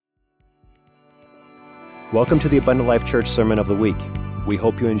Welcome to the Abundant Life Church Sermon of the Week. We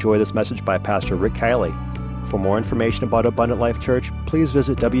hope you enjoy this message by Pastor Rick Kielley. For more information about Abundant Life Church, please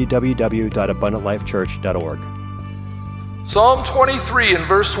visit www.abundantlifechurch.org. Psalm 23 and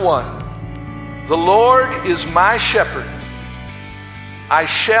verse 1. The Lord is my shepherd. I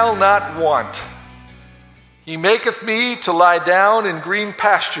shall not want. He maketh me to lie down in green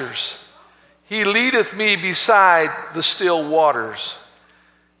pastures. He leadeth me beside the still waters.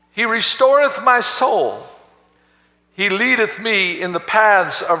 He restoreth my soul. He leadeth me in the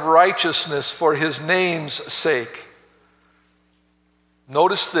paths of righteousness for his name's sake.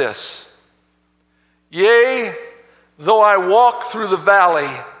 Notice this. Yea, though I walk through the valley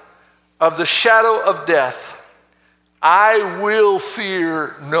of the shadow of death, I will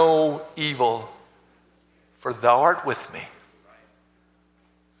fear no evil, for thou art with me.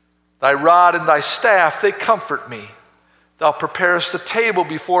 Thy rod and thy staff, they comfort me. Thou preparest a table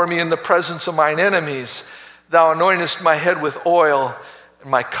before me in the presence of mine enemies. Thou anointest my head with oil,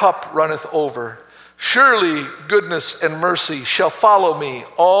 and my cup runneth over. Surely goodness and mercy shall follow me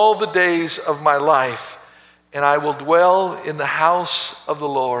all the days of my life, and I will dwell in the house of the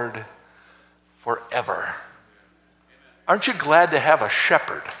Lord forever. Aren't you glad to have a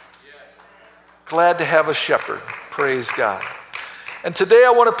shepherd? Glad to have a shepherd. Praise God. And today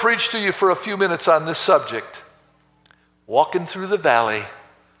I want to preach to you for a few minutes on this subject. Walking through the valley,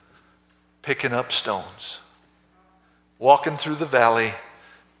 picking up stones. Walking through the valley,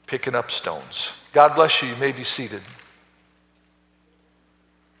 picking up stones. God bless you. You may be seated.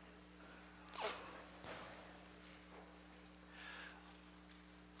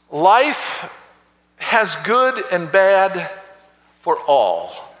 Life has good and bad for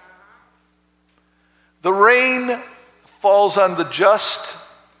all. The rain falls on the just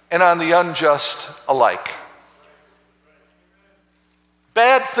and on the unjust alike.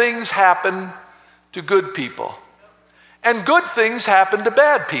 Bad things happen to good people. And good things happen to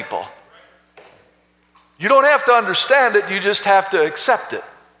bad people. You don't have to understand it, you just have to accept it.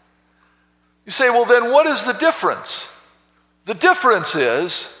 You say, well, then what is the difference? The difference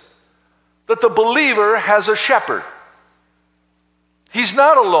is that the believer has a shepherd. He's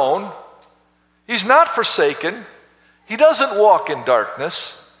not alone. He's not forsaken. He doesn't walk in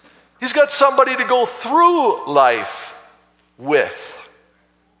darkness. He's got somebody to go through life with.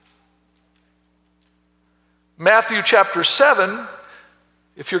 Matthew chapter 7,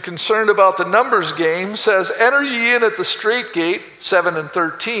 if you're concerned about the numbers game, says, Enter ye in at the strait gate, 7 and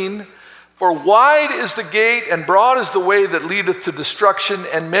 13, for wide is the gate and broad is the way that leadeth to destruction,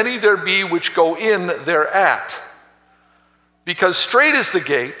 and many there be which go in thereat. Because strait is the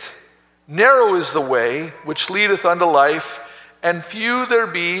gate, narrow is the way which leadeth unto life, and few there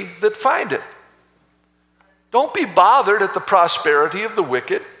be that find it. Don't be bothered at the prosperity of the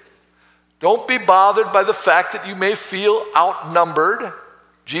wicked. Don't be bothered by the fact that you may feel outnumbered.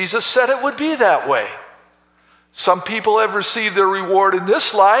 Jesus said it would be that way. Some people have received their reward in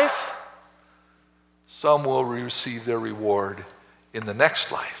this life. Some will receive their reward in the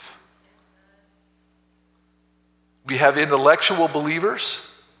next life. We have intellectual believers.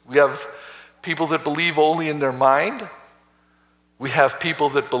 We have people that believe only in their mind. We have people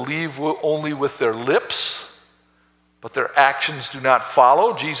that believe only with their lips, but their actions do not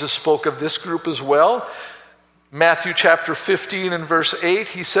follow. Jesus spoke of this group as well. Matthew chapter 15 and verse 8,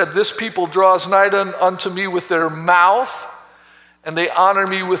 he said, This people draws nigh unto me with their mouth, and they honor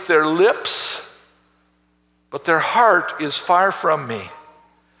me with their lips, but their heart is far from me.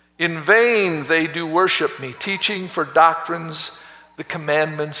 In vain they do worship me, teaching for doctrines the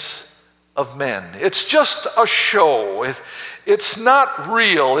commandments of men. It's just a show. It's not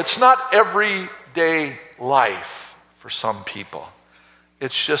real. It's not everyday life. For some people,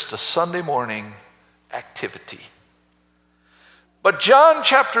 it's just a Sunday morning activity. But John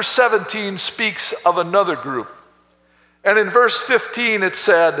chapter 17 speaks of another group. And in verse 15 it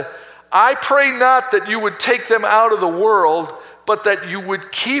said, I pray not that you would take them out of the world, but that you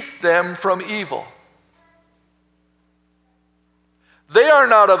would keep them from evil. They are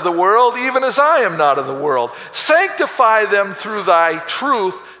not of the world, even as I am not of the world. Sanctify them through thy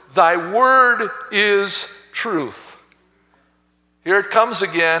truth. Thy word is truth. Here it comes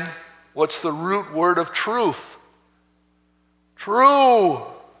again. What's the root word of truth? True.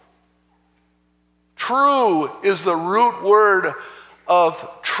 True is the root word of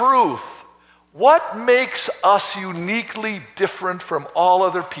truth. What makes us uniquely different from all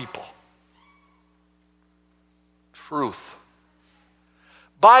other people? Truth.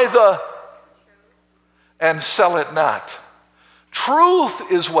 Buy and sell it not.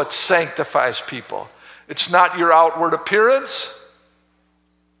 Truth is what sanctifies people. It's not your outward appearance.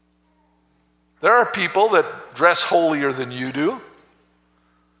 There are people that dress holier than you do.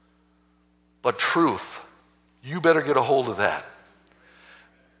 But truth, you better get a hold of that.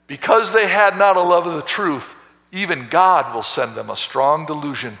 Because they had not a love of the truth, even God will send them a strong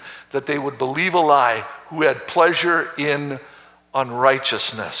delusion that they would believe a lie who had pleasure in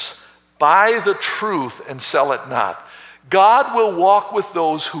unrighteousness. Buy the truth and sell it not. God will walk with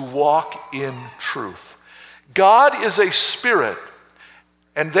those who walk in truth. God is a spirit,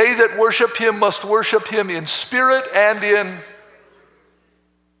 and they that worship him must worship him in spirit and in.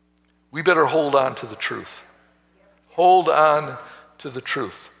 We better hold on to the truth. Hold on to the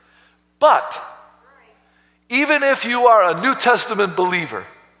truth. But even if you are a New Testament believer,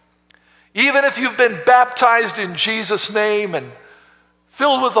 even if you've been baptized in Jesus' name and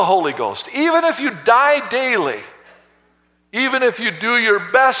filled with the Holy Ghost, even if you die daily, even if you do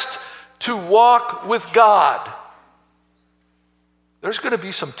your best to walk with God, there's going to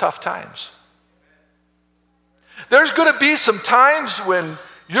be some tough times. There's going to be some times when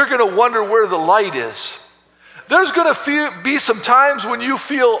you're going to wonder where the light is. There's going to be some times when you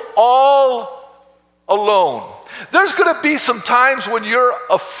feel all alone. There's going to be some times when you're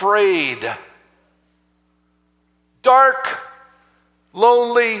afraid. Dark,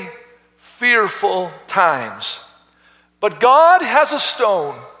 lonely, fearful times. But God has a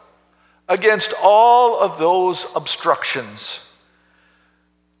stone against all of those obstructions.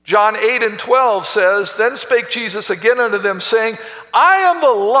 John 8:12 says, Then spake Jesus again unto them, saying, I am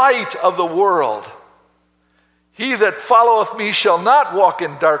the light of the world. He that followeth me shall not walk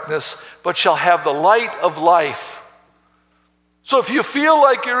in darkness, but shall have the light of life. So if you feel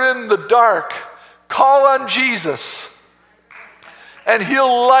like you're in the dark, call on Jesus, and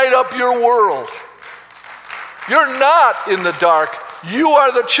he'll light up your world. You're not in the dark. You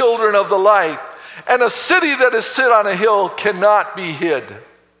are the children of the light. And a city that is set on a hill cannot be hid.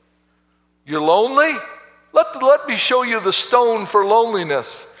 You're lonely? Let me show you the stone for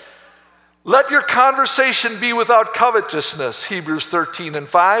loneliness. Let your conversation be without covetousness, Hebrews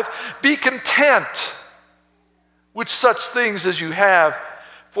 13:5. Be content with such things as you have,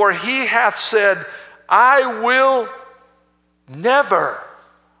 for he hath said, I will never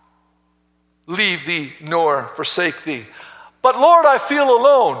leave thee nor forsake thee. But Lord, I feel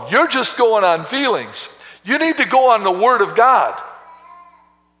alone. You're just going on feelings. You need to go on the Word of God.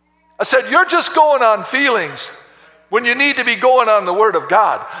 I said, you're just going on feelings when you need to be going on the Word of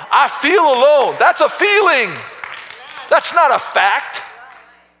God. I feel alone. That's a feeling. That's not a fact.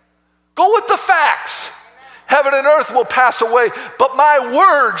 Go with the facts. Heaven and earth will pass away, but my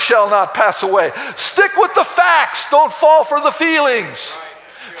word shall not pass away. Stick with the facts. Don't fall for the feelings.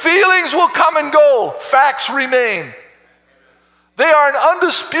 Feelings will come and go. Facts remain. They are an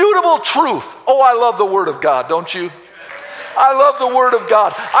undisputable truth. Oh, I love the Word of God, don't you? I love the Word of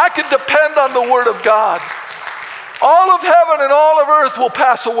God. I can depend on the Word of God. All of heaven and all of earth will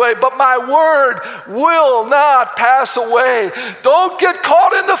pass away, but my word will not pass away. Don't get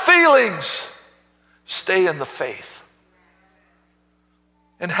caught in the feelings. Stay in the faith.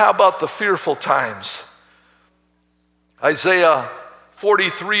 And how about the fearful times? Isaiah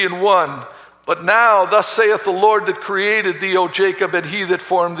 43:1. But now, thus saith the Lord that created thee, O Jacob, and he that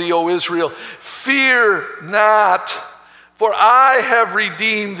formed thee, O Israel. Fear not, for I have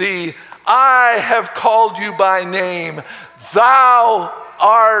redeemed thee. I have called you by name. Thou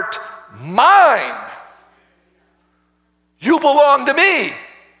art mine. You belong to me.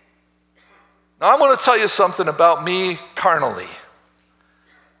 Now, I'm going to tell you something about me carnally.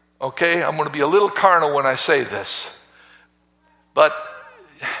 Okay? I'm going to be a little carnal when I say this. But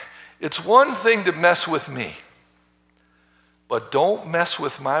it's one thing to mess with me. But don't mess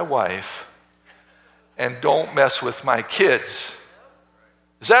with my wife. And don't mess with my kids.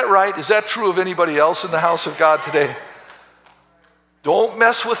 Is that right? Is that true of anybody else in the house of God today? Don't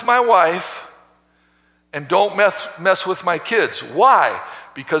mess with my wife and don't mess with my kids. Why?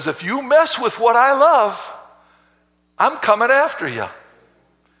 Because if you mess with what I love, I'm coming after you.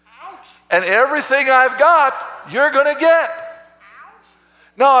 Ouch. And everything I've got, you're going to get. Ouch.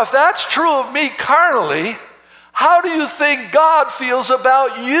 Now, if that's true of me carnally, how do you think God feels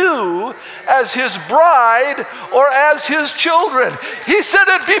about you as his bride or as his children? He said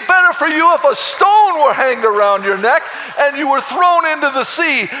it'd be better for you if a stone were hanged around your neck and you were thrown into the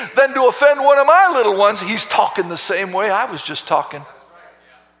sea than to offend one of my little ones. He's talking the same way I was just talking.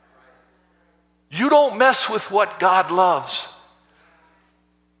 You don't mess with what God loves.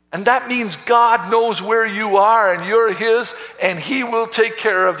 And that means God knows where you are and you're his, and he will take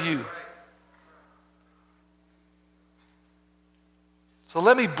care of you. So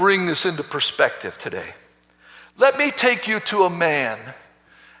let me bring this into perspective today. Let me take you to a man,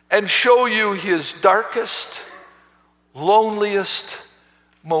 and show you his darkest, loneliest,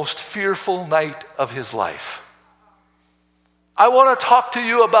 most fearful night of his life. I want to talk to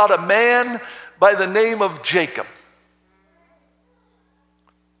you about a man by the name of Jacob.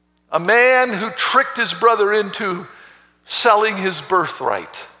 A man who tricked his brother into selling his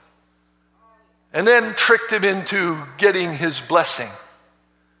birthright and then tricked him into getting his blessing.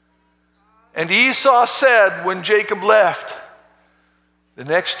 And Esau said when Jacob left, "The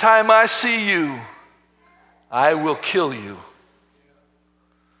next time I see you, I will kill you."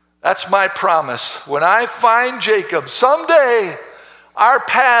 That's my promise. When I find Jacob, someday our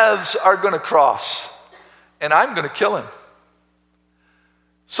paths are going to cross, and I'm going to kill him.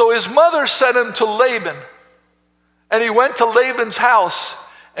 So his mother sent him to Laban, and he went to Laban's house,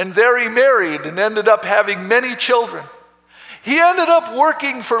 and there he married and ended up having many children. He ended up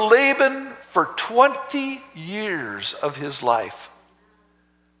working for Laban for 20 years of his life.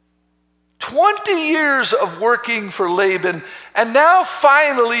 20 years of working for Laban, and now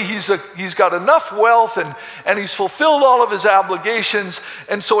finally he's got enough wealth and he's fulfilled all of his obligations,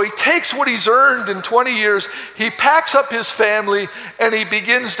 and so he takes what he's earned in 20 years, he packs up his family, and he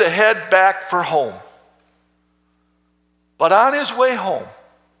begins to head back for home. But on his way home,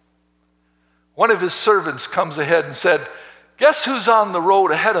 one of his servants comes ahead and said, "Guess who's on the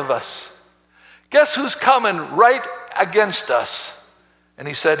road ahead of us? Guess who's coming right against us?" And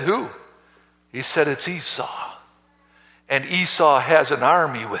he said, "Who?" He said, "It's Esau." And Esau has an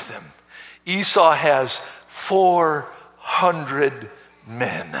army with him. Esau has 400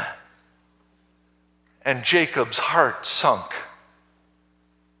 men. And Jacob's heart sunk.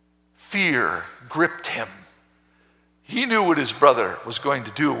 Fear gripped him. He knew what his brother was going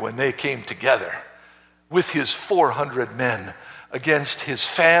to do when they came together with his 400 men against his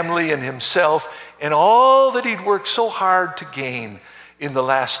family and himself, and all that he'd worked so hard to gain in the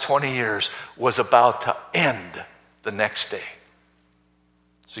last 20 years was about to end the next day.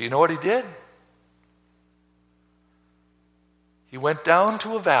 So you know what he did? He went down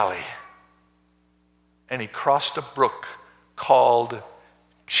to a valley and he crossed a brook called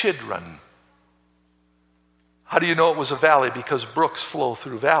Chidron. How do you know it was a valley? Because brooks flow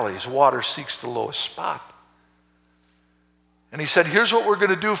through valleys. Water seeks the lowest spot. And he said, "Here's what we're going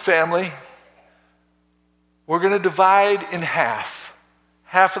to do, family. We're going to divide in half.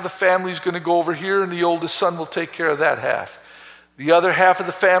 Half of the family is going to go over here, and the oldest son will take care of that half. The other half of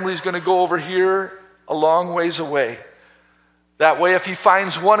the family is going to go over here a long ways away. That way, if he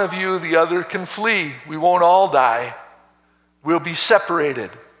finds one of you, the other can flee. We won't all die. We'll be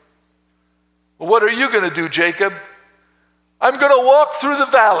separated." "Well, what are you going to do, Jacob?" "I'm going to walk through the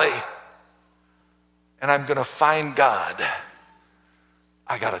valley, and I'm going to find God.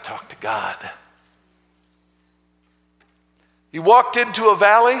 I got to talk to God." He walked into a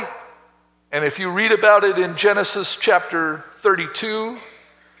valley, and if you read about it in Genesis chapter 32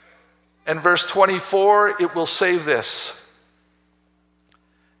 and verse 24, it will say this: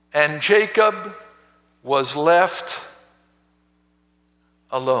 "And Jacob was left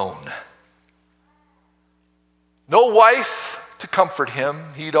alone." No wife to comfort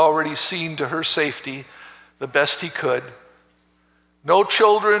him. He'd already seen to her safety the best he could. No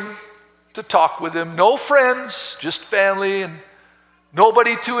children to talk with him. No friends, just family, and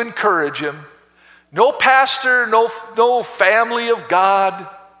nobody to encourage him. No pastor, no family of God.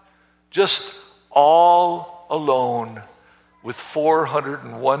 Just all alone with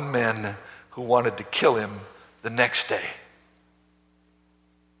 401 men who wanted to kill him the next day.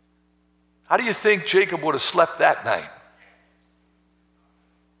 How do you think Jacob would have slept that night?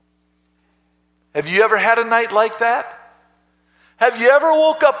 Have you ever had a night like that? Have you ever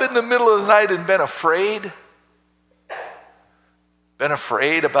woke up in the middle of the night and been afraid? Been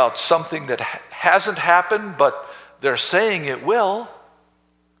afraid about something that hasn't happened, but they're saying it will.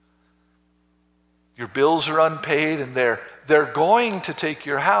 Your bills are unpaid and they're going to take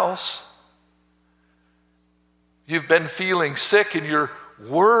your house. You've been feeling sick and you're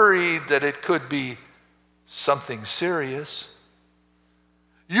worried that it could be something serious.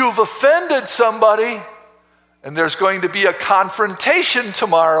 You've offended somebody and there's going to be a confrontation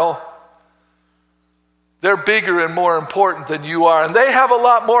tomorrow. They're bigger and more important than you are, and they have a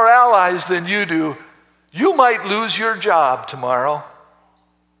lot more allies than you do. You might lose your job tomorrow.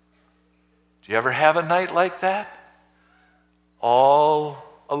 Do you ever have a night like that? All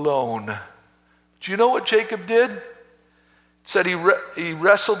alone. Do you know what Jacob did? It said he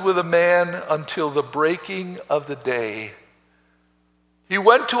wrestled with a man until the breaking of the day. He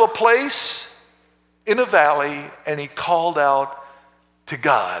went to a place in a valley and he called out to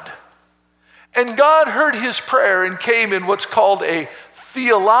God. And God heard his prayer and came in what's called a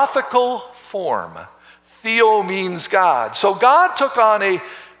theological form. Theo means God. So God took on a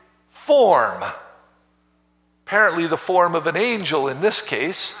form, apparently the form of an angel in this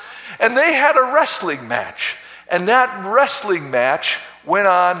case, and they had a wrestling match. And that wrestling match went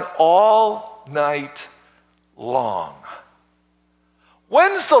on all night long.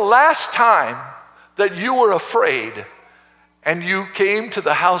 When's the last time that you were afraid and you came to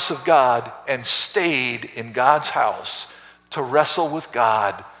the house of God and stayed in God's house to wrestle with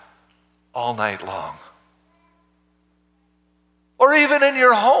God all night long? Or even in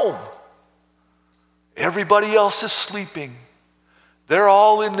your home. Everybody else is sleeping. They're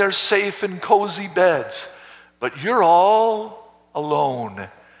all in their safe and cozy beds. But you're all alone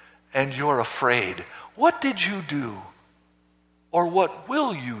and you're afraid. What did you do? Or what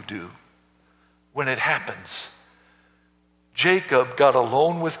will you do when it happens? Jacob got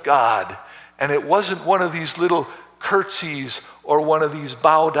alone with God, and it wasn't one of these little curtsies or one of these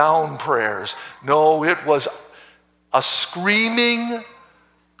bow down prayers. No, it was a screaming,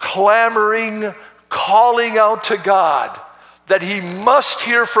 clamoring, calling out to God that he must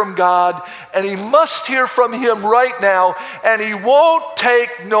hear from God, and he must hear from him right now, and he won't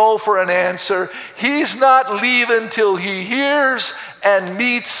take no for an answer. He's not leaving till he hears and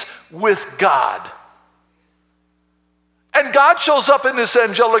meets with God. And God shows up in this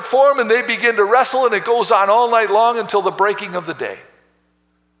angelic form, and they begin to wrestle, and it goes on all night long until the breaking of the day.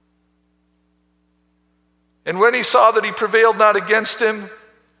 And when he saw that he prevailed not against him,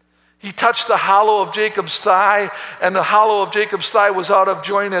 he touched the hollow of Jacob's thigh, and the hollow of Jacob's thigh was out of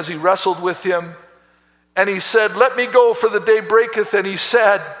joint as he wrestled with him. And he said, "Let me go, for the day breaketh." And he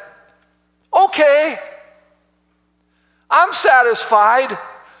said, "Okay, I'm satisfied.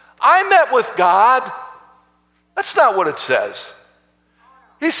 I met with God." That's not what it says.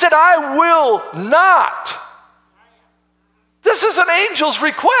 He said, "I will not." This is an angel's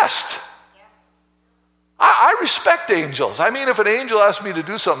request. I respect angels. I mean, if an angel asked me to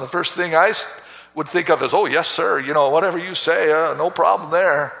do something, the first thing I would think of is, "Oh, yes, sir, you know, whatever you say, no problem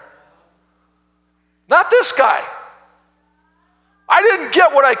there." Not this guy. I didn't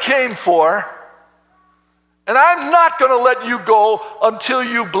get what I came for, and I'm not going to let you go until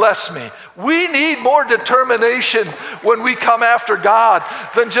you bless me. We need more determination when we come after God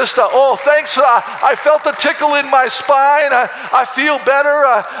than just, "Oh, thanks, I felt a tickle in my spine, I feel better,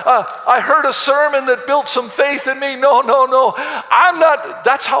 I heard a sermon that built some faith in me." No. I'm not.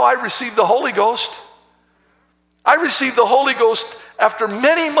 That's how I received the Holy Ghost. I received the Holy Ghost after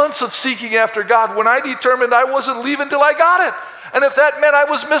many months of seeking after God, when I determined I wasn't leaving till I got it. And if that meant I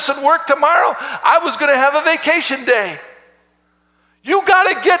was missing work tomorrow, I was going to have a vacation day. You got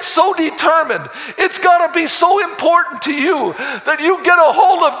to get so determined. It's got to be so important to you that you get a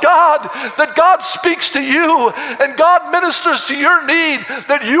hold of God, that God speaks to you and God ministers to your need,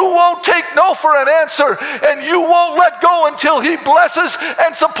 that you won't take no for an answer, and you won't let go until he blesses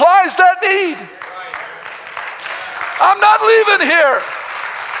and supplies that need. I'm not leaving here.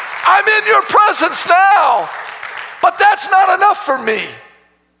 I'm in your presence now. But that's not enough for me.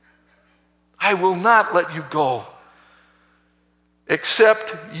 I will not let you go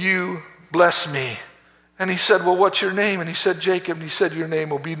except you bless me. And he said, "Well, what's your name?" And he said, "Jacob." And he said, "Your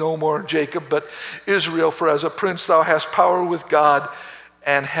name will be no more Jacob, but Israel, for as a prince thou hast power with God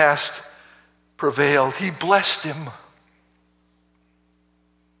and hast prevailed." He blessed him.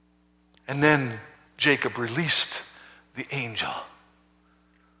 And then Jacob released the angel.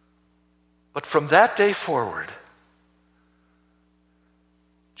 But from that day forward,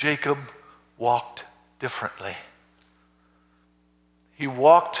 Jacob walked differently. He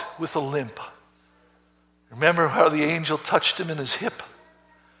walked with a limp. Remember how the angel touched him in his hip?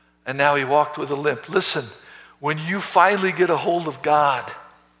 And now he walked with a limp. Listen, when you finally get a hold of God,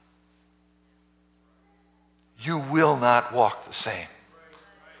 you will not walk the same.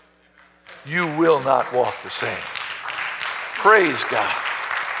 You will not walk the same. Praise God.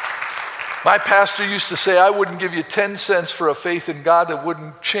 My pastor used to say, "I wouldn't give you 10 cents for a faith in God that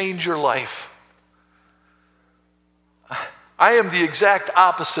wouldn't change your life." I am the exact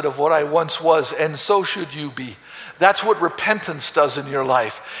opposite of what I once was, and so should you be. That's what repentance does in your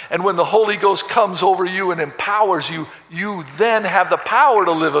life. And when the Holy Ghost comes over you and empowers you, you then have the power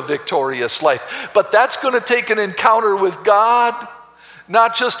to live a victorious life. But that's going to take an encounter with God,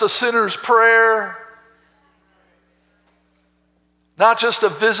 not just a sinner's prayer, not just a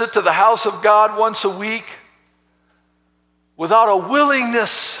visit to the house of God once a week, without a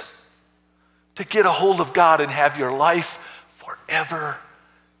willingness to get a hold of God and have your life forever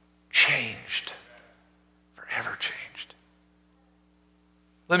changed. Forever changed.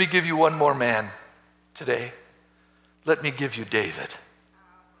 Let me give you one more man today. Let me give you David.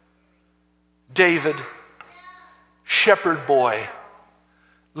 David, shepherd boy,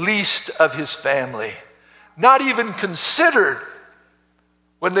 least of his family, not even considered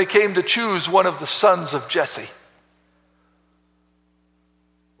when they came to choose one of the sons of Jesse.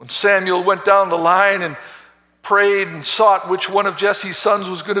 When Samuel went down the line and prayed and sought which one of Jesse's sons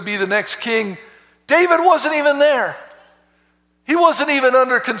was going to be the next king, David wasn't even there. He wasn't even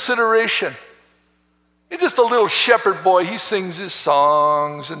under consideration. He's just a little shepherd boy. He sings his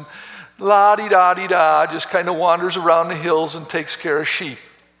songs and la-di-da-di-da, just kind of wanders around the hills and takes care of sheep.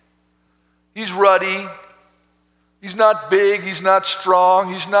 He's ruddy. He's not big. He's not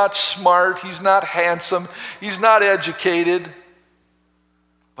strong. He's not smart. He's not handsome. He's not educated.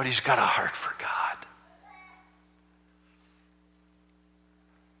 But he's got a heart for God.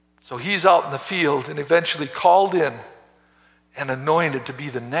 So he's out in the field and eventually called in and anointed to be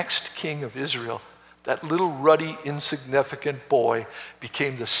the next king of Israel. That little ruddy, insignificant boy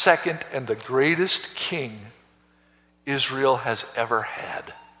became the second and the greatest king Israel has ever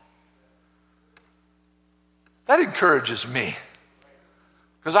had. That encourages me,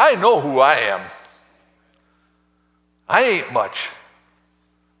 because I know who I am. I ain't much.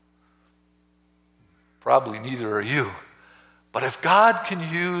 Probably neither are you. But if God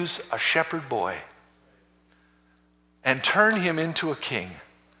can use a shepherd boy and turn him into a king,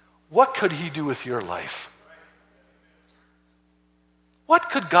 what could he do with your life? What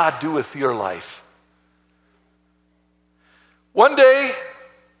could God do with your life? One day,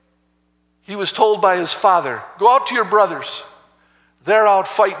 he was told by his father, go out to your brothers. They're out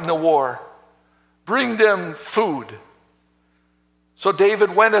fighting the war. Bring them food. So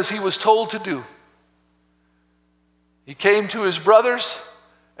David went as he was told to do. He came to his brothers,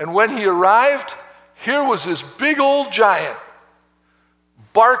 and when he arrived, here was this big old giant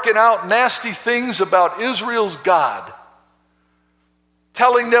barking out nasty things about Israel's God,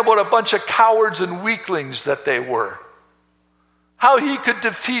 telling them what a bunch of cowards and weaklings that they were, how he could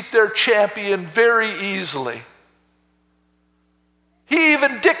defeat their champion very easily. He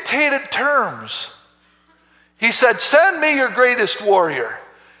even dictated terms. He said, send me your greatest warrior.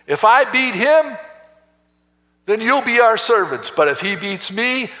 If I beat him, then you'll be our servants. But if he beats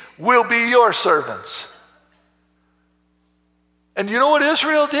me, we'll be your servants. And you know what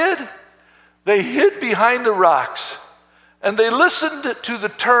Israel did? They hid behind the rocks, and they listened to the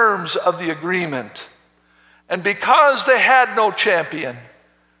terms of the agreement. And because they had no champion,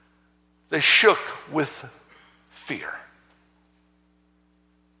 they shook with fear.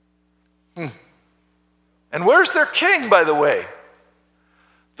 And where's their king, by the way?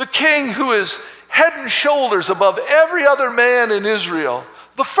 The king who is head and shoulders above every other man in Israel,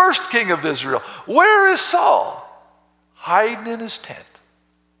 the first king of Israel. Where is Saul? Hiding in his tent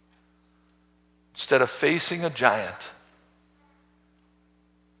instead of facing a giant.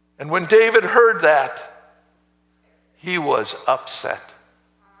 And when David heard that, he was upset.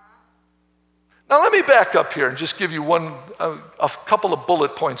 Now let me back up here and just give you a couple of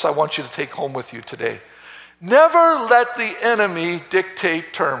bullet points I want you to take home with you today. Never let the enemy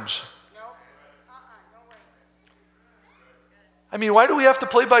dictate terms. I mean, why do we have to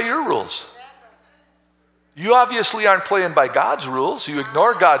play by your rules? You obviously aren't playing by God's rules. You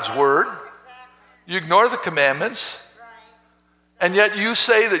ignore God's word. You ignore the commandments. And yet you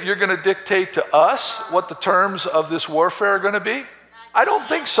say that you're going to dictate to us what the terms of this warfare are going to be? I don't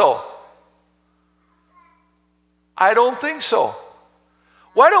think so. I don't think so.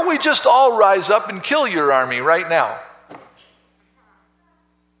 Why don't we just all rise up and kill your army right now?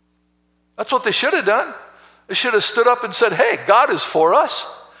 That's what they should have done. They should have stood up and said, hey, God is for us.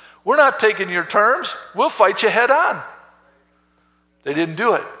 We're not taking your terms. We'll fight you head on. They didn't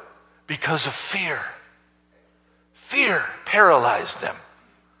do it because of fear. Fear paralyzed them.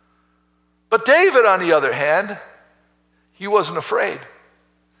 But David, on the other hand, he wasn't afraid.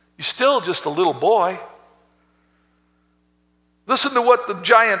 He's still just a little boy. Listen to what the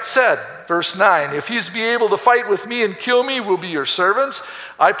giant said, verse 9. If he's be able to fight with me and kill me, we'll be your servants.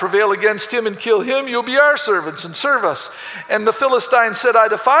 I prevail against him and kill him, you'll be our servants and serve us. And the Philistine said, I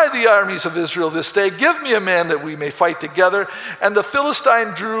defy the armies of Israel this day. Give me a man that we may fight together. And the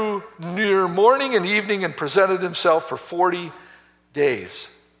Philistine drew near morning and evening and presented himself for 40 days.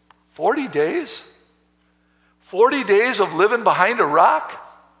 40 days? 40 days of living behind a rock?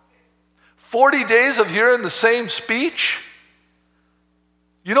 40 days of hearing the same speech?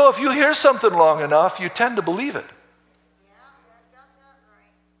 You know, if you hear something long enough, you tend to believe it.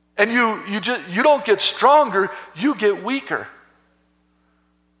 And you don't get stronger, you get weaker.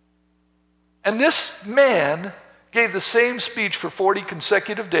 And this man gave the same speech for 40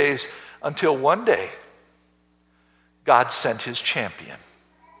 consecutive days until one day, God sent his champion.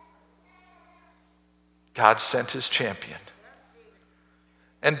 God sent his champion.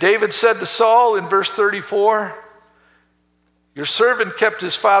 And David said to Saul in verse 34, your servant kept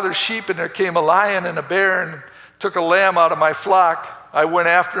his father's sheep, and there came a lion and a bear and took a lamb out of my flock. I went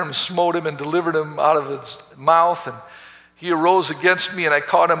after him, smote him, and delivered him out of his mouth. And he arose against me, and I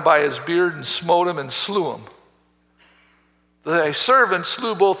caught him by his beard and smote him and slew him. Thy servant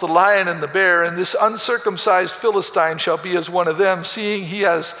slew both the lion and the bear, and this uncircumcised Philistine shall be as one of them, seeing he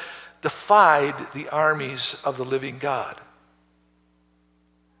has defied the armies of the living God.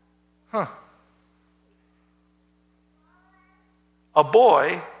 A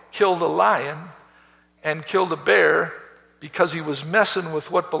boy killed a lion and killed a bear because he was messing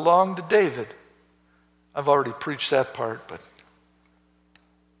with what belonged to David. I've already preached that part, but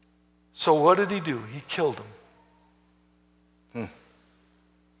so what did he do? He killed him.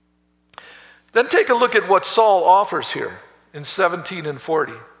 Then take a look at what Saul offers here in 17 and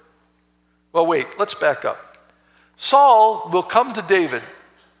 40. Well, wait, let's back up. Saul will come to David.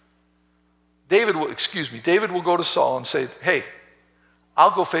 David will go to Saul and say, hey,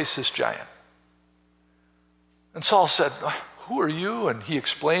 I'll go face this giant. And Saul said, who are you? And he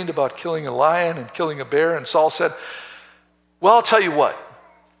explained about killing a lion and killing a bear. And Saul said, well, I'll tell you what.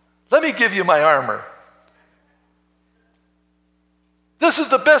 Let me give you my armor. This is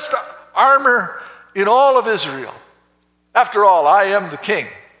the best armor in all of Israel. After all, I am the king.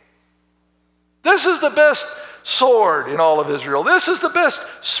 This is the best sword in all of Israel. This is the best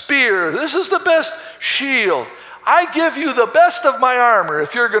spear. This is the best shield. I give you the best of my armor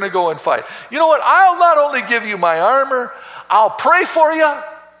if you're going to go and fight. You know what? I'll not only give you my armor, I'll pray for you.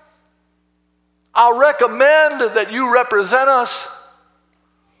 I'll recommend that you represent us.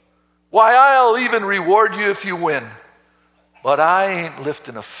 Why, I'll even reward you if you win. But I ain't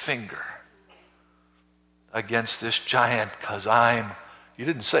lifting a finger against this giant because you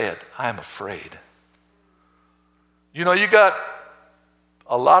didn't say it, I'm afraid. You know, you got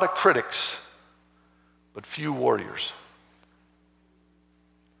a lot of critics, but few warriors.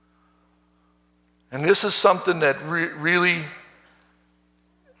 And this is something that really,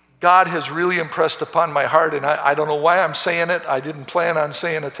 God has really impressed upon my heart, and I don't know why I'm saying it. I didn't plan on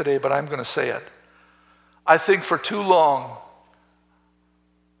saying it today, but I'm going to say it. I think for too long,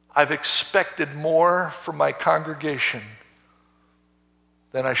 I've expected more from my congregation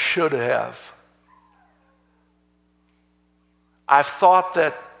than I should have. I've thought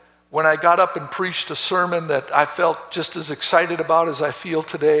that when I got up and preached a sermon that I felt just as excited about as I feel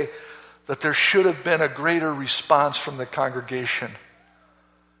today, that there should have been a greater response from the congregation.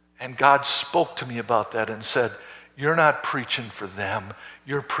 And God spoke to me about that and said, you're not preaching for them,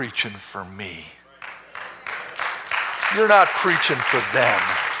 you're preaching for me. You're not preaching for them,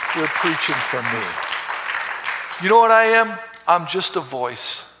 you're preaching for me. You know what I am? I'm just a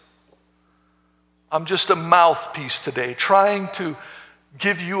voice. I'm just a mouthpiece today, trying to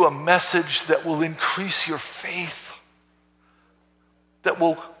give you a message that will increase your faith, that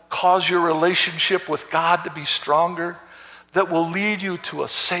will cause your relationship with God to be stronger, that will lead you to a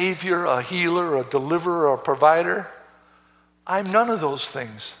Savior, a healer, a deliverer, a provider. I'm none of those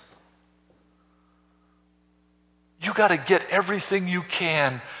things. You got to get everything you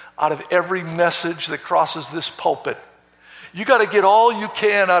can out of every message that crosses this pulpit. You got to get all you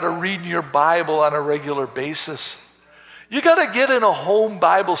can out of reading your Bible on a regular basis. You got to get in a home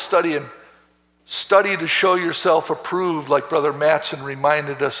Bible study and study to show yourself approved, like Brother Mattson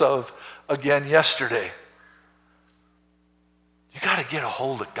reminded us of again yesterday. You got to get a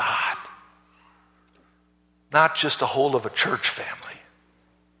hold of God, not just a hold of a church family.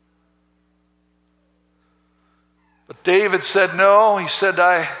 But David said no. He said,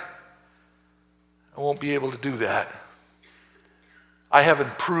 I won't be able to do that. I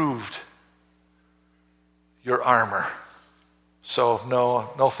haven't proved your armor. So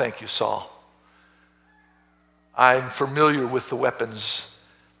no thank you, Saul. I'm familiar with the weapons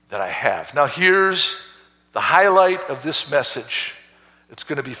that I have. Now here's the highlight of this message. It's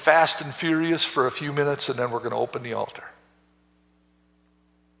going to be fast and furious for a few minutes, and then we're going to open the altar.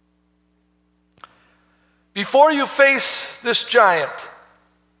 Before you face this giant,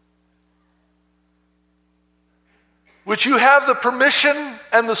 which you have the permission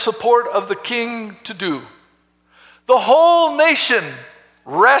and the support of the king to do, the whole nation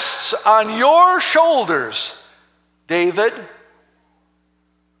rests on your shoulders, David.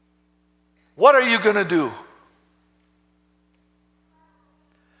 What are you going to do?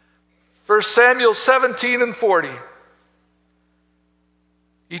 1 Samuel 17 and 40.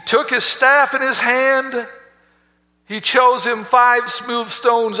 He took his staff in his hand. He chose him 5 smooth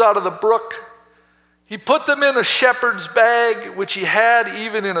stones out of the brook. He put them in a shepherd's bag, which he had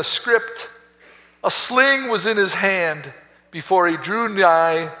even in a script. A sling was in his hand before he drew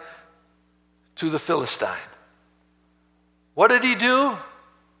nigh to the Philistine. What did he do?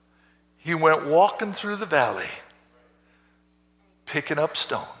 He went walking through the valley, picking up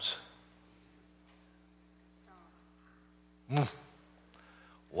stones.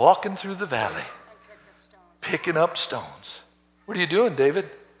 Walking through the valley, picking up stones. What are you doing, David?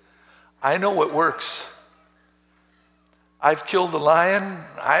 I know what works. I've killed a lion.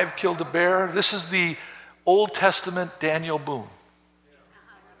 I've killed a bear. This is the Old Testament Daniel Boone.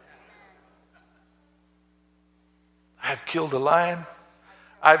 I've killed a lion.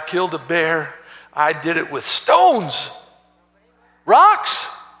 I've killed a bear. I did it with stones, rocks.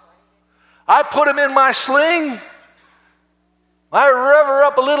 I put them in my sling. I rev her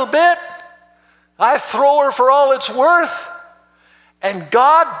up a little bit. I throw her for all it's worth. And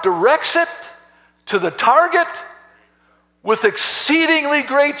God directs it to the target with exceedingly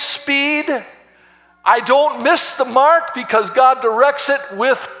great speed. I don't miss the mark because God directs it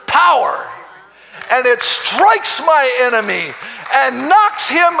with power. And it strikes my enemy and knocks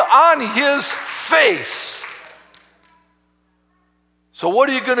him on his face. So what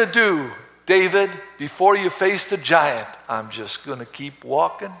are you going to do, David, before you face the giant? I'm just going to keep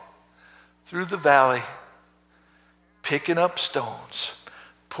walking through the valley, picking up stones,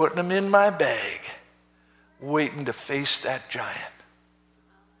 putting them in my bag, waiting to face that giant.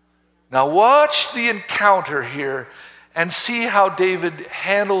 Now watch the encounter here and see how David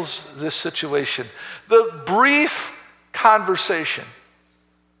handles this situation. The brief conversation.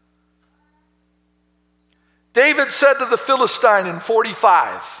 David said to the Philistine in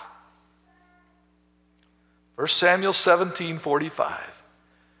 45, 1 Samuel 17:45,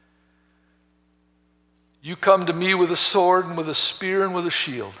 you come to me with a sword and with a spear and with a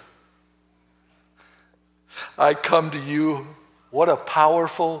shield. I come to you. What a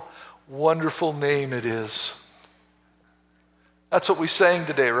powerful, wonderful name it is. That's what we sang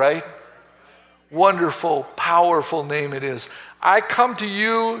today, right? Wonderful, powerful name it is. I come to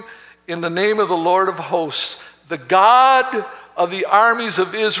you in the name of the Lord of hosts, the God of the armies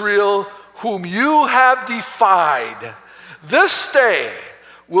of Israel, whom you have defied. This day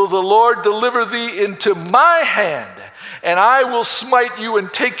will the Lord deliver thee into my hand, and I will smite you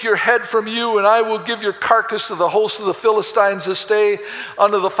and take your head from you, and I will give your carcass to the host of the Philistines this day,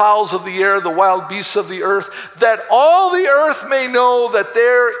 unto the fowls of the air, the wild beasts of the earth, that all the earth may know that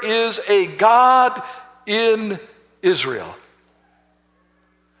there is a God in Israel.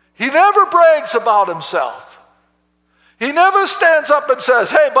 He never brags about himself. He never stands up and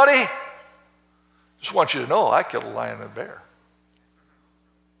says, hey, buddy, just want you to know I killed a lion and a bear.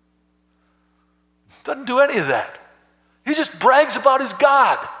 Doesn't do any of that. He just brags about his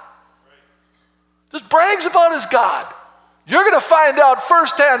God. Just brags about his God. You're going to find out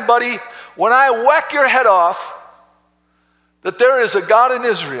firsthand, buddy, when I whack your head off, that there is a God in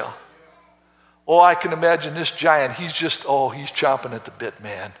Israel. Oh, I can imagine this giant. He's chomping at the bit,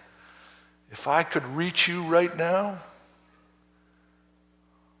 man. If I could reach you right now,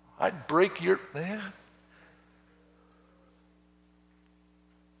 I'd break your, man.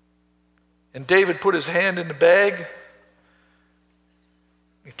 And David put his hand in the bag.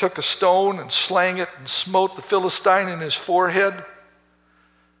 He took a stone and slang it and smote the Philistine in his forehead.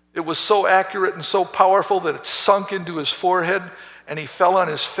 It was so accurate and so powerful that it sunk into his forehead, and he fell on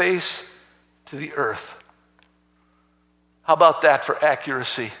his face to the earth. How about that for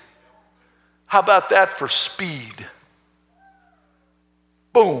accuracy? How about that for speed?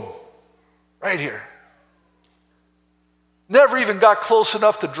 Boom, right here. Never even got close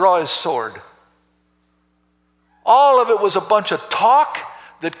enough to draw his sword. All of it was a bunch of talk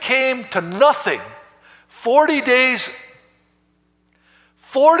that came to nothing. 40 days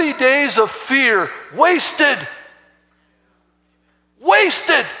of fear wasted.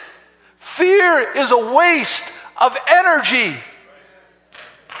 Wasted. Fear is a waste of energy.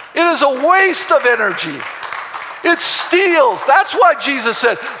 It is a waste of energy. It steals. That's why Jesus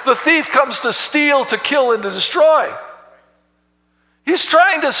said, the thief comes to steal, to kill, and to destroy. He's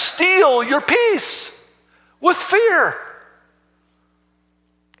trying to steal your peace with fear.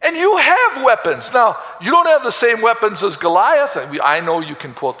 And you have weapons. Now, you don't have the same weapons as Goliath. I know you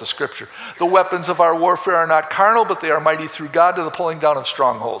can quote the scripture. The weapons of our warfare are not carnal, but they are mighty through God to the pulling down of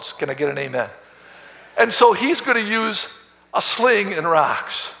strongholds. Can I get an amen? And so he's going to use a sling and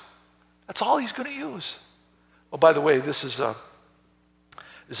rocks. That's all he's going to use. Oh, by the way, this is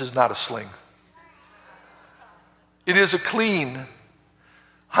not a sling. It is a clean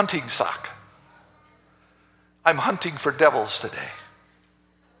hunting sock. I'm hunting for devils today.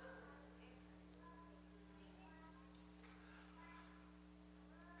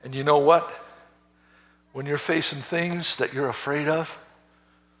 And you know what? When you're facing things that you're afraid of,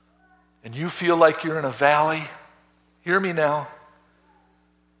 and you feel like you're in a valley, hear me now,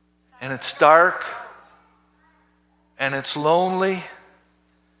 and it's dark, and it's lonely,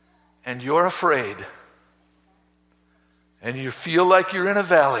 and you're afraid, and you feel like you're in a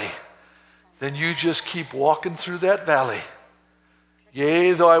valley, then you just keep walking through that valley.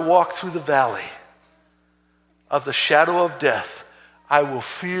 Yea, though I walk through the valley of the shadow of death, I will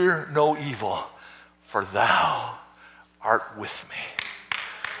fear no evil, for thou art with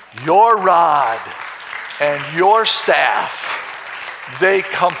me. Your rod and your staff, they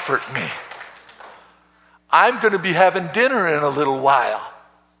comfort me. I'm going to be having dinner in a little while.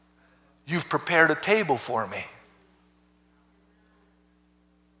 You've prepared a table for me.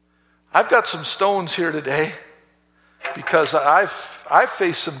 I've got some stones here today because I've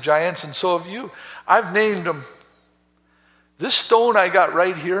faced some giants, and so have you. I've named them. This stone I got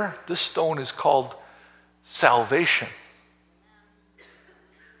right here, this stone is called salvation.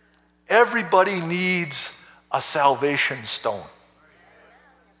 Everybody needs a salvation stone.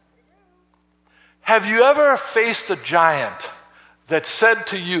 Have you ever faced a giant that said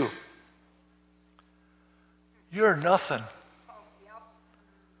to you, "You're nothing.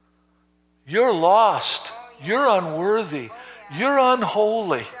 You're lost. You're unworthy. You're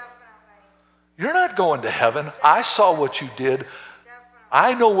unholy. You're not going to heaven. I saw what you did.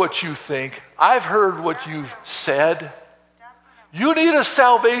 I know what you think. I've heard what you've said." You need a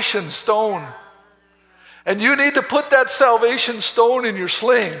salvation stone. And you need to put that salvation stone in your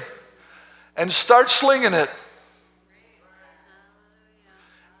sling and start slinging it.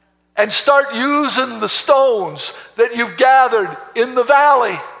 And start using the stones that you've gathered in the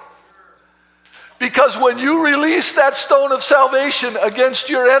valley. Because when you release that stone of salvation against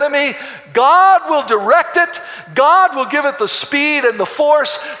your enemy, God will direct it. God will give it the speed and the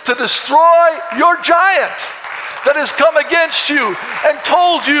force to destroy your giant that has come against you and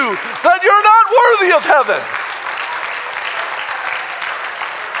told you that you're not worthy of heaven.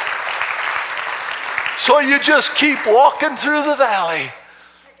 So you just keep walking through the valley,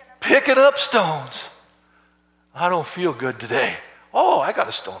 picking up stones. I don't feel good today. Oh, I got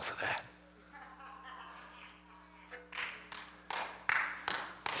a stone for that.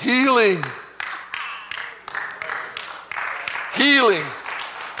 Healing. Healing.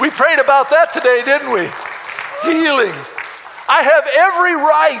 We prayed about that today, didn't we? Healing. I have every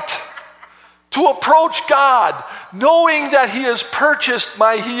right to approach God knowing that He has purchased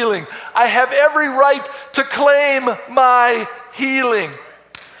my healing. I have every right to claim my healing.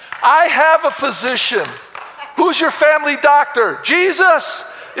 I have a physician. Who's your family doctor? Jesus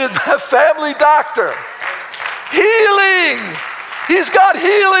is my family doctor. Healing. He's got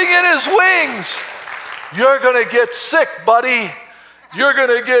healing in His wings. You're going to get sick, buddy. You're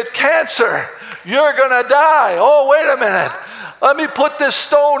going to get cancer. You're going to die. Oh, wait a minute. Let me put this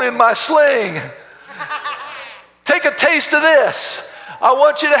stone in my sling. Take a taste of this. I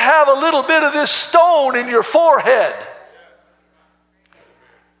want you to have a little bit of this stone in your forehead.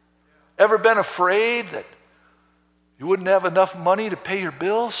 Ever been afraid that you wouldn't have enough money to pay your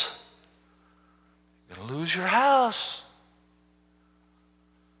bills? You're going to lose your house.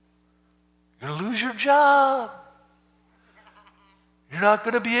 You're going to lose your job. You're not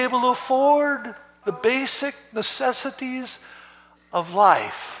going to be able to afford the basic necessities of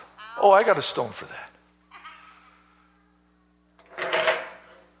life. Oh, I got a stone for that.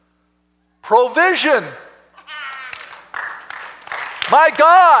 Provision. My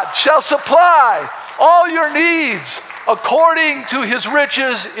God shall supply all your needs according to His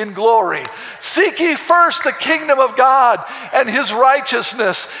riches in glory. Seek ye first the kingdom of God and His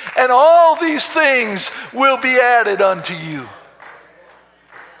righteousness, and all these things will be added unto you.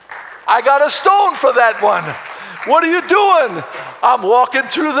 I got a stone for that one. What are you doing? I'm walking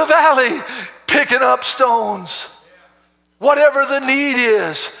through the valley, picking up stones. Whatever the need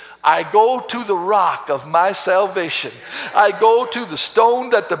is, I go to the rock of my salvation. I go to the stone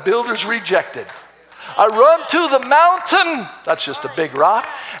that the builders rejected. I run to the mountain, that's just a big rock,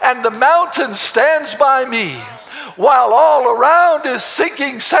 and the mountain stands by me, while all around is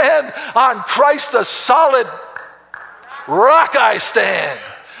sinking sand. On Christ the solid rock I stand.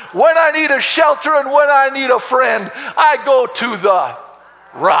 When I need a shelter and when I need a friend, I go to the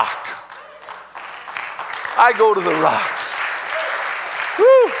rock. I go to the rock.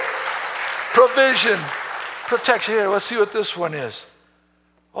 Woo. Provision, protection. Here, let's see what this one is.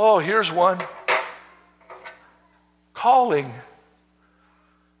 Oh, here's one. Calling.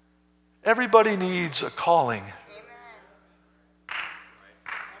 Everybody needs a calling.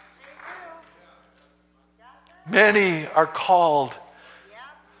 Many are called,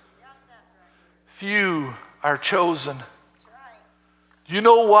 few are chosen. Do you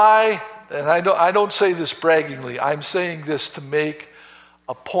know why? And I don't say this braggingly. I'm saying this to make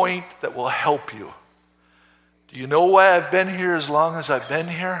a point that will help you. Do you know why I've been here as long as I've been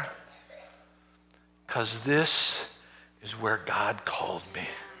here? Because this is where God called me.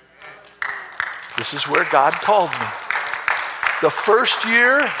 This is where God called me. The first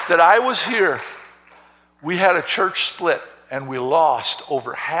year that I was here, we had a church split and we lost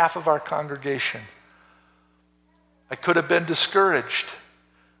over half of our congregation. I could have been discouraged.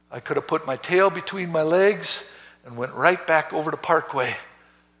 I could have put my tail between my legs and went right back over to Parkway.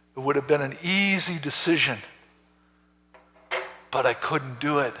 It would have been an easy decision. But I couldn't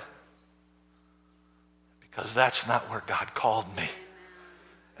do it because that's not where God called me.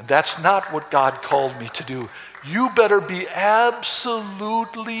 And that's not what God called me to do. You better be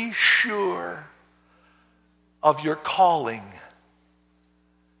absolutely sure of your calling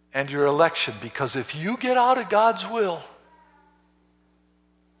and your election, because if you get out of God's will,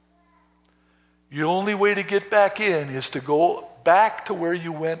 the only way to get back in is to go back to where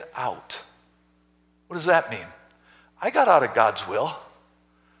you went out. What does that mean? I got out of God's will.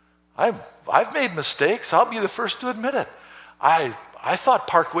 I've made mistakes. I'll be the first to admit it. I thought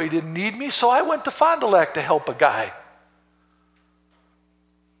Parkway didn't need me, so I went to Fond du Lac to help a guy.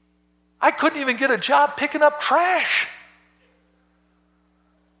 I couldn't even get a job picking up trash.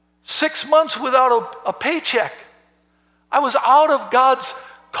 6 months without a paycheck. I was out of God's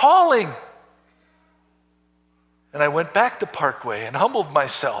calling. And I went back to Parkway and humbled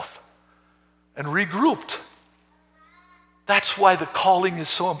myself and regrouped. That's why the calling is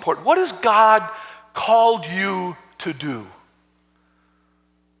so important. What has God called you to do?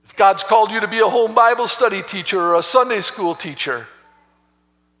 If God's called you to be a home Bible study teacher or a Sunday school teacher,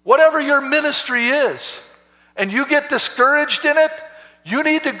 whatever your ministry is, and you get discouraged in it, you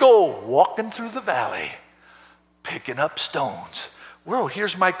need to go walking through the valley, picking up stones. Whoa,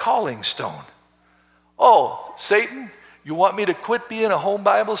 here's my calling stone. Oh, Satan, you want me to quit being a home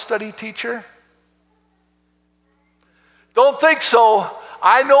Bible study teacher? Don't think so.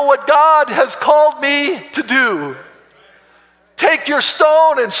 I know what God has called me to do. Take your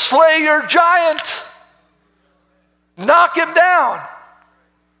stone and slay your giant. Knock him down.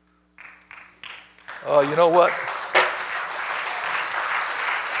 Oh, you know what?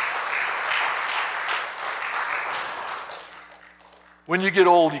 When you get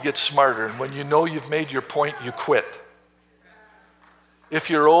old, you get smarter. And when you know you've made your point, you quit. If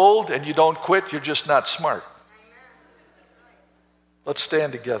you're old and you don't quit, you're just not smart. Let's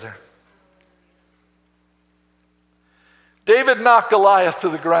stand together. David knocked Goliath to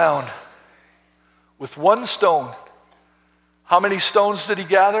the ground with one stone. How many stones did he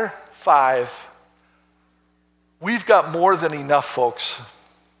gather? 5. We've got more than enough, folks.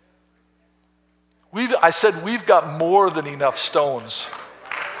 I said we've got more than enough stones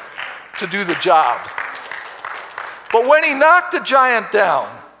to do the job. But when he knocked the giant down,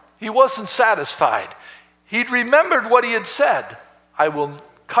 he wasn't satisfied. He'd remembered what he had said. I will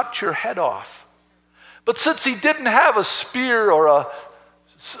cut your head off. But since he didn't have a spear or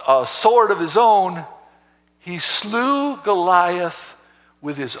a sword of his own, he slew Goliath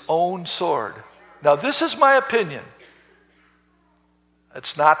with his own sword. Now, this is my opinion.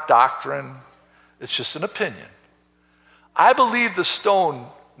 It's not doctrine. It's just an opinion. I believe the stone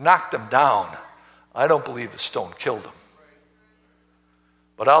knocked him down. I don't believe the stone killed him.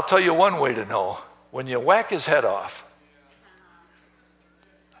 But I'll tell you one way to know. When you whack his head off,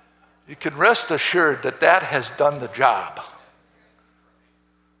 you can rest assured that that has done the job.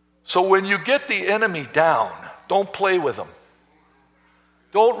 So when you get the enemy down, don't play with him.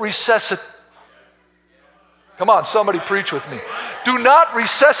 Don't resuscitate. Come on, somebody preach with me. Do not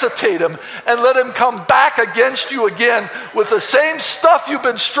resuscitate him and let him come back against you again with the same stuff you've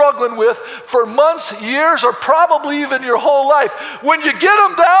been struggling with for months, years, or probably even your whole life. When you get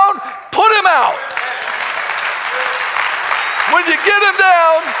him down, put him out. When you get him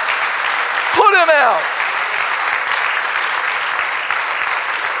down, put him out.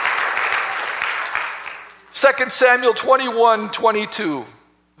 Second Samuel 21:22.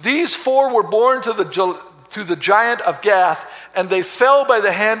 These 4 were born to the giant of Gath, and they fell by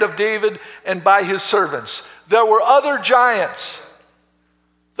the hand of David and by his servants. There were other giants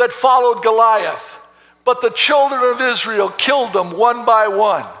that followed Goliath, but the children of Israel killed them one by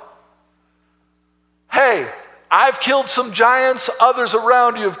one. Hey, I've killed some giants. Others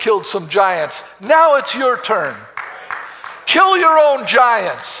around you have killed some giants. Now it's your turn. Kill your own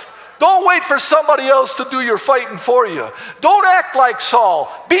giants. Don't wait for somebody else to do your fighting for you. Don't act like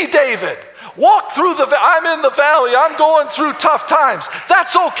Saul. Be David. Walk through I'm in the valley. I'm going through tough times.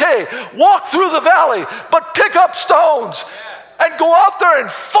 That's okay. Walk through the valley, but pick up stones and go out there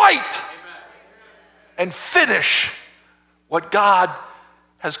and fight and finish what God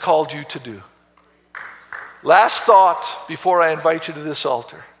has called you to do. Last thought before I invite you to this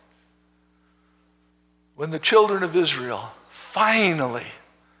altar. When the children of Israel finally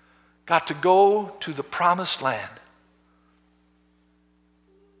got to go to the promised land,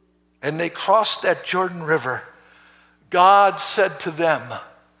 and they crossed that Jordan River, God said to them,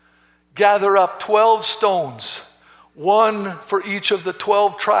 gather up 12 stones, one for each of the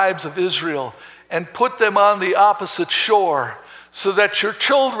 12 tribes of Israel, and put them on the opposite shore, so that your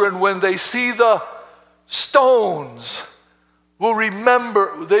children, when they see the stones, they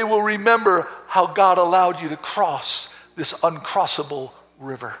will remember how God allowed you to cross this uncrossable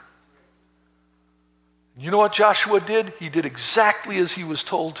river. You know what Joshua did? He did exactly as he was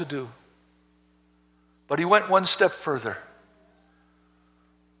told to do. But he went one step further.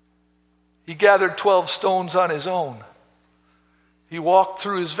 He gathered 12 stones on his own. He walked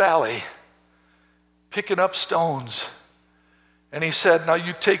through his valley, picking up stones. And he said, now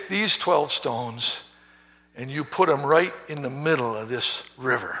you take these 12 stones and you put them right in the middle of this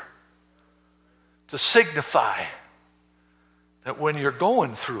river to signify that when you're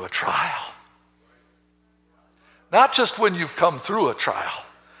going through a trial, not just when you've come through a trial,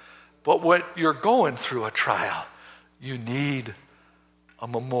 but when you're going through a trial, you need a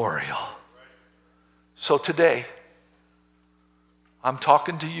memorial. So today, I'm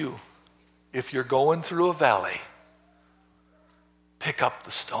talking to you. If you're going through a valley, pick up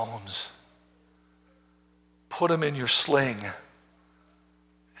the stones, put them in your sling, and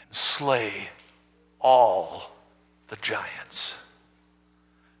slay all the giants.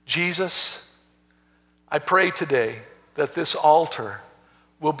 Jesus, I pray today that this altar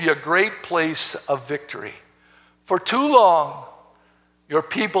will be a great place of victory. For too long, your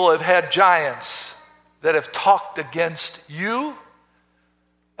people have had giants that have talked against you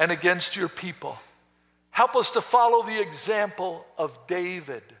and against your people. Help us to follow the example of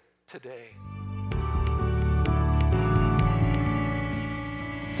David today.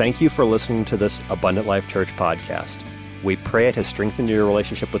 Thank you for listening to this Abundant Life Church podcast. We pray it has strengthened your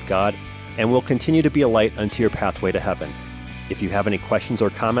relationship with God and will continue to be a light unto your pathway to heaven. If you have any questions or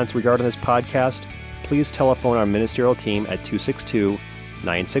comments regarding this podcast, please telephone our ministerial team at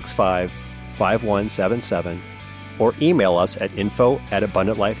 262-965-5177 or email us at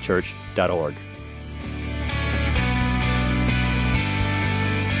info@abundantlifechurch.org.